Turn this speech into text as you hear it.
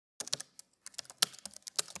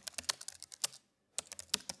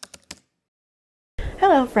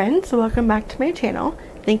Hello friends, welcome back to my channel.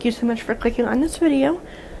 Thank you so much for clicking on this video.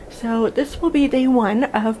 So this will be day one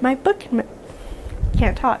of my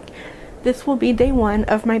This will be day one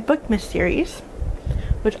of my Bookmas series,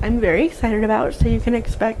 which I'm very excited about. So you can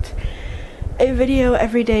expect a video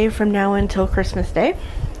every day from now until Christmas Day.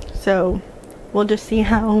 So we'll just see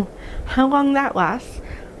how long that lasts.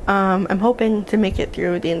 I'm hoping to make it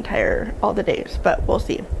through all the days, but we'll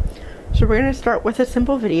see. So we're going to start with a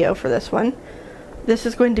simple video for this one. This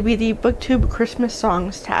is going to be the Booktube Christmas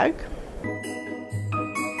songs tag.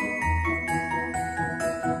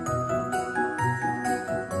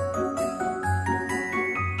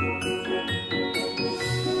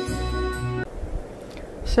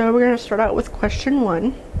 So we're going to start out with question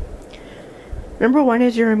 1. Number 1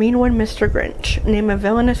 is, you're a mean one, Mr. Grinch. Name a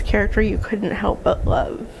villainous character you couldn't help but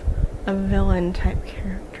love. A villain type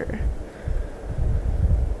character.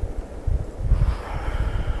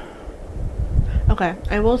 Okay,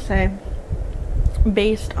 I will say,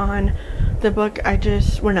 based on the book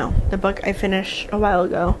the book I finished a while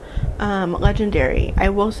ago, Legendary, I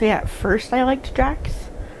will say at first I liked Jax.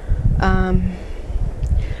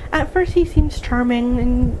 At first he seems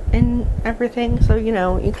charming and everything, so you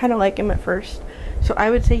know, you kind of like him at first. So I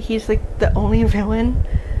would say he's like the only villain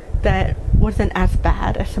that wasn't as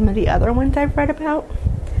bad as some of the other ones I've read about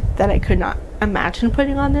that I could not imagine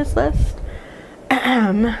putting on this list.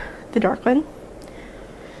 The Darkling.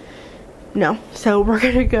 No, so we're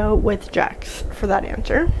gonna go with Jax for that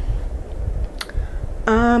answer.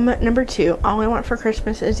 Number 2, All I Want for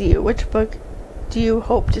Christmas Is You. Which book do you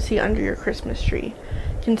hope to see under your Christmas tree?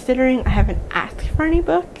 Considering I haven't asked for any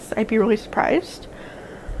books, I'd be really surprised.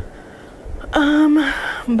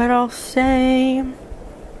 But I'll say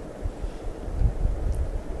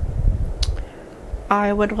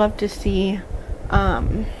I would love to see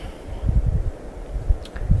the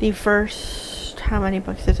first, how many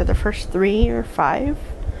books is it? The first 3 or 5?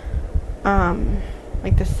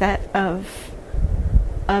 Like the set of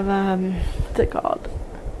what's it called?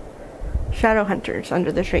 Shadow Hunters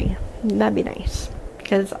Under the Tree. That'd be nice,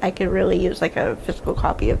 because I could really use like a physical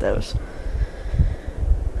copy of those.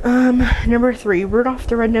 Number 3, Rudolph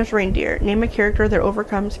the Red-Nosed Reindeer. Name a character that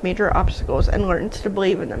overcomes major obstacles and learns to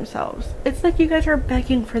believe in themselves. It's like you guys are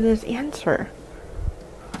begging for this answer.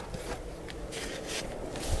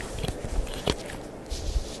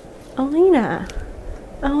 Alina.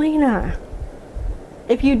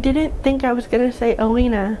 If you didn't think I was gonna say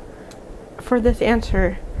Alina for this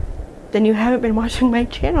answer, then you haven't been watching my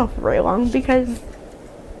channel for very long, because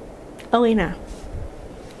Alina.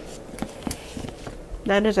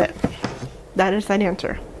 That is it. That is that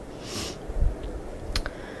answer.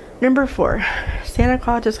 Number 4, Santa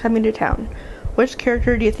Claus is Coming to Town. Which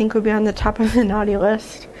character do you think would be on the top of the naughty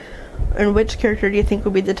list? And which character do you think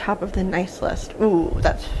would be the top of the nice list? Ooh,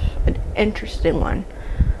 that's an interesting one.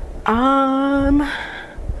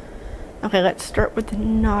 Okay, let's start with the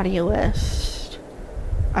naughty list.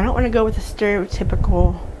 I don't want to go with a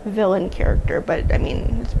stereotypical villain character, but I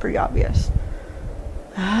mean, it's pretty obvious.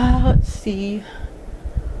 Let's see.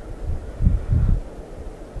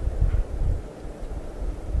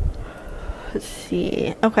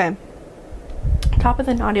 Okay. Top of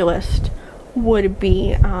the naughty list would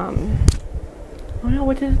be, oh no,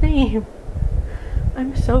 what's his name?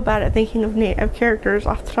 I'm so bad at thinking of characters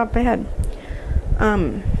off the top of my head.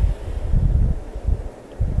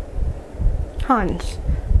 Hans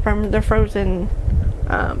from the Frozen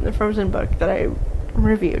book that I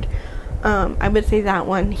reviewed. I would say that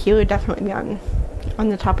one. He would definitely be on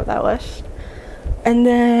the top of that list. And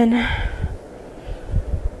then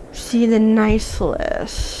see the nice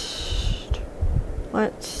list.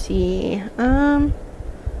 Let's see. I'm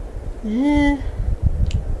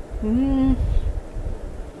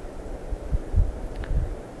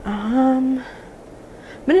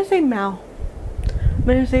gonna say Mal. I'm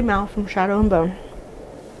gonna say Mal from Shadow and Bone.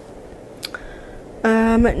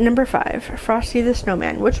 Number 5, Frosty the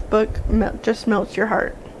Snowman. Which book just melts your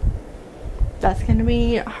heart? That's gonna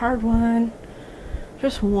be a hard one.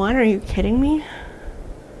 Just one? Are you kidding me?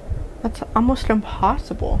 That's almost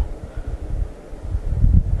impossible.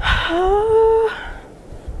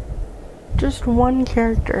 Just one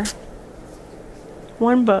character.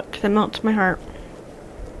 One book that melts my heart.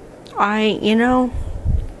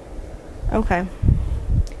 Okay.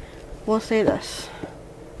 We'll say this.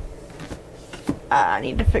 I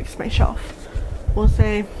need to fix my shelf. We'll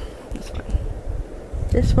say this one.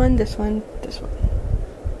 This one, this one, this one.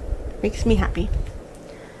 Makes me happy.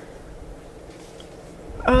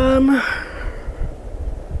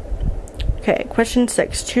 Okay, question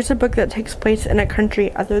 6. Choose a book that takes place in a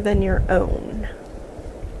country other than your own.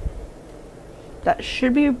 that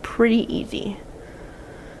should be pretty easy.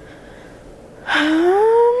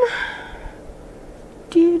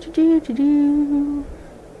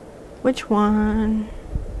 Which one?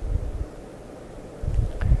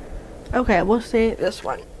 Okay, we'll say this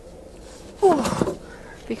one. Ooh.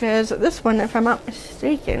 Because this one, if I'm not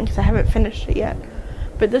mistaken, because I haven't finished it yet,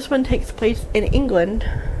 but this one takes place in England.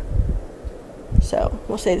 So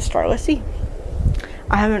we'll say the Starless Sea.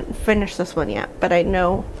 I haven't finished this one yet, but I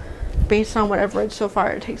know based on what I've read so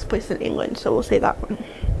far, it takes place in England, so we'll say that one.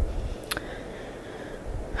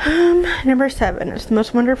 Number 7. It's the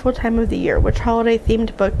most wonderful time of the year. Which holiday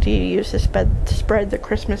themed book do you use to spread the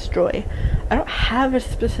Christmas joy? I don't have a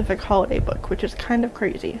specific holiday book, which is kind of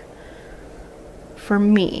crazy for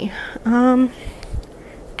me. Do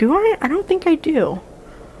I? I don't think I do.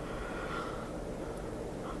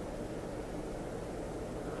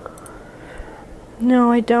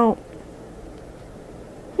 No, I don't.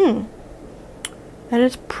 That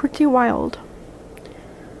is pretty wild.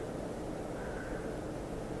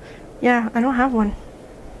 Yeah, I don't have one.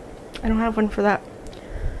 I don't have one for that.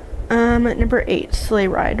 Number 8, Sleigh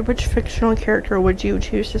Ride. Which fictional character would you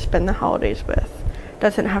choose to spend the holidays with?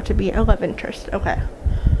 Doesn't have to be a love interest. Okay.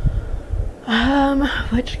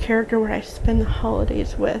 Which character would I spend the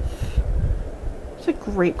holidays with? It's a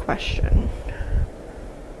great question.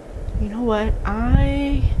 You know what?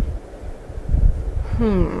 I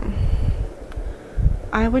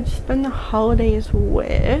would spend the holidays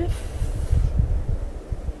with...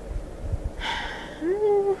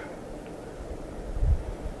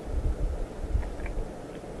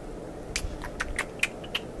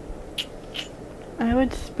 I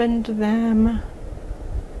would spend them...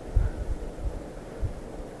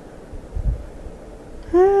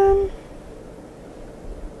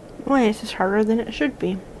 Why is this harder than it should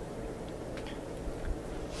be?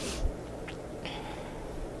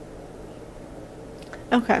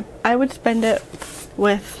 Okay, I would spend it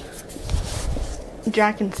with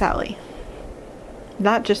Jack and Sally.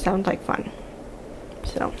 That just sounds like fun.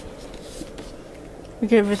 So, we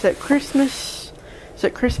could visit Christmas. Is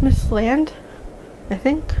it Christmas Land? I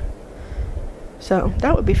think. So,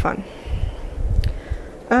 that would be fun.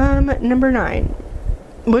 Number 9.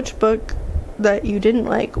 Which book that you didn't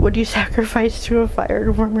like would you sacrifice to a fire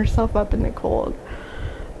to warm yourself up in the cold?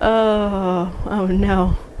 Oh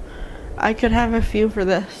no. I could have a few for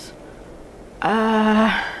this.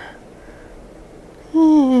 Yeah.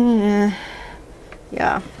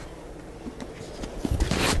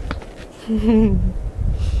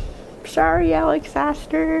 Sorry, Alex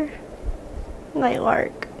Astor.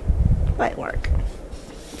 Lightlark. Lightlark.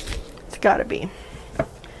 It's gotta be.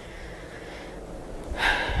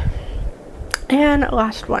 And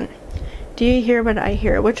last one. Do you hear what I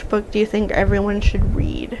hear? Which book do you think everyone should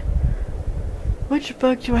read? Which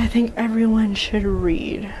book do I think everyone should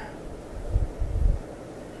read?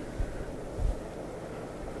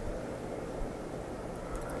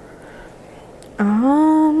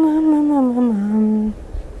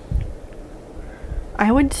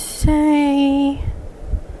 I would say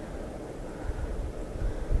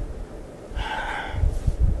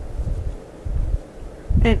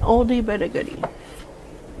an oldie but a goodie.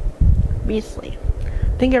 Beastly.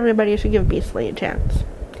 I think everybody should give Beastly a chance.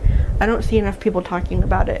 I don't see enough people talking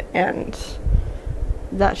about it, and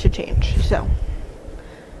that should change. So,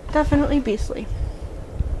 definitely Beastly.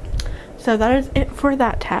 So that is it for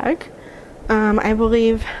that tag. I will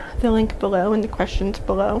leave the link below and the questions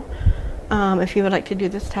below if you would like to do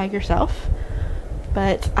this tag yourself.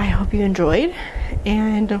 But I hope you enjoyed,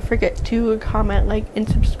 and don't forget to comment, like, and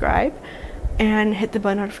subscribe, and hit the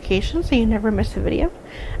bell notification so you never miss a video.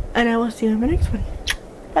 And I will see you in my next one.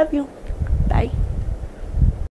 Love you.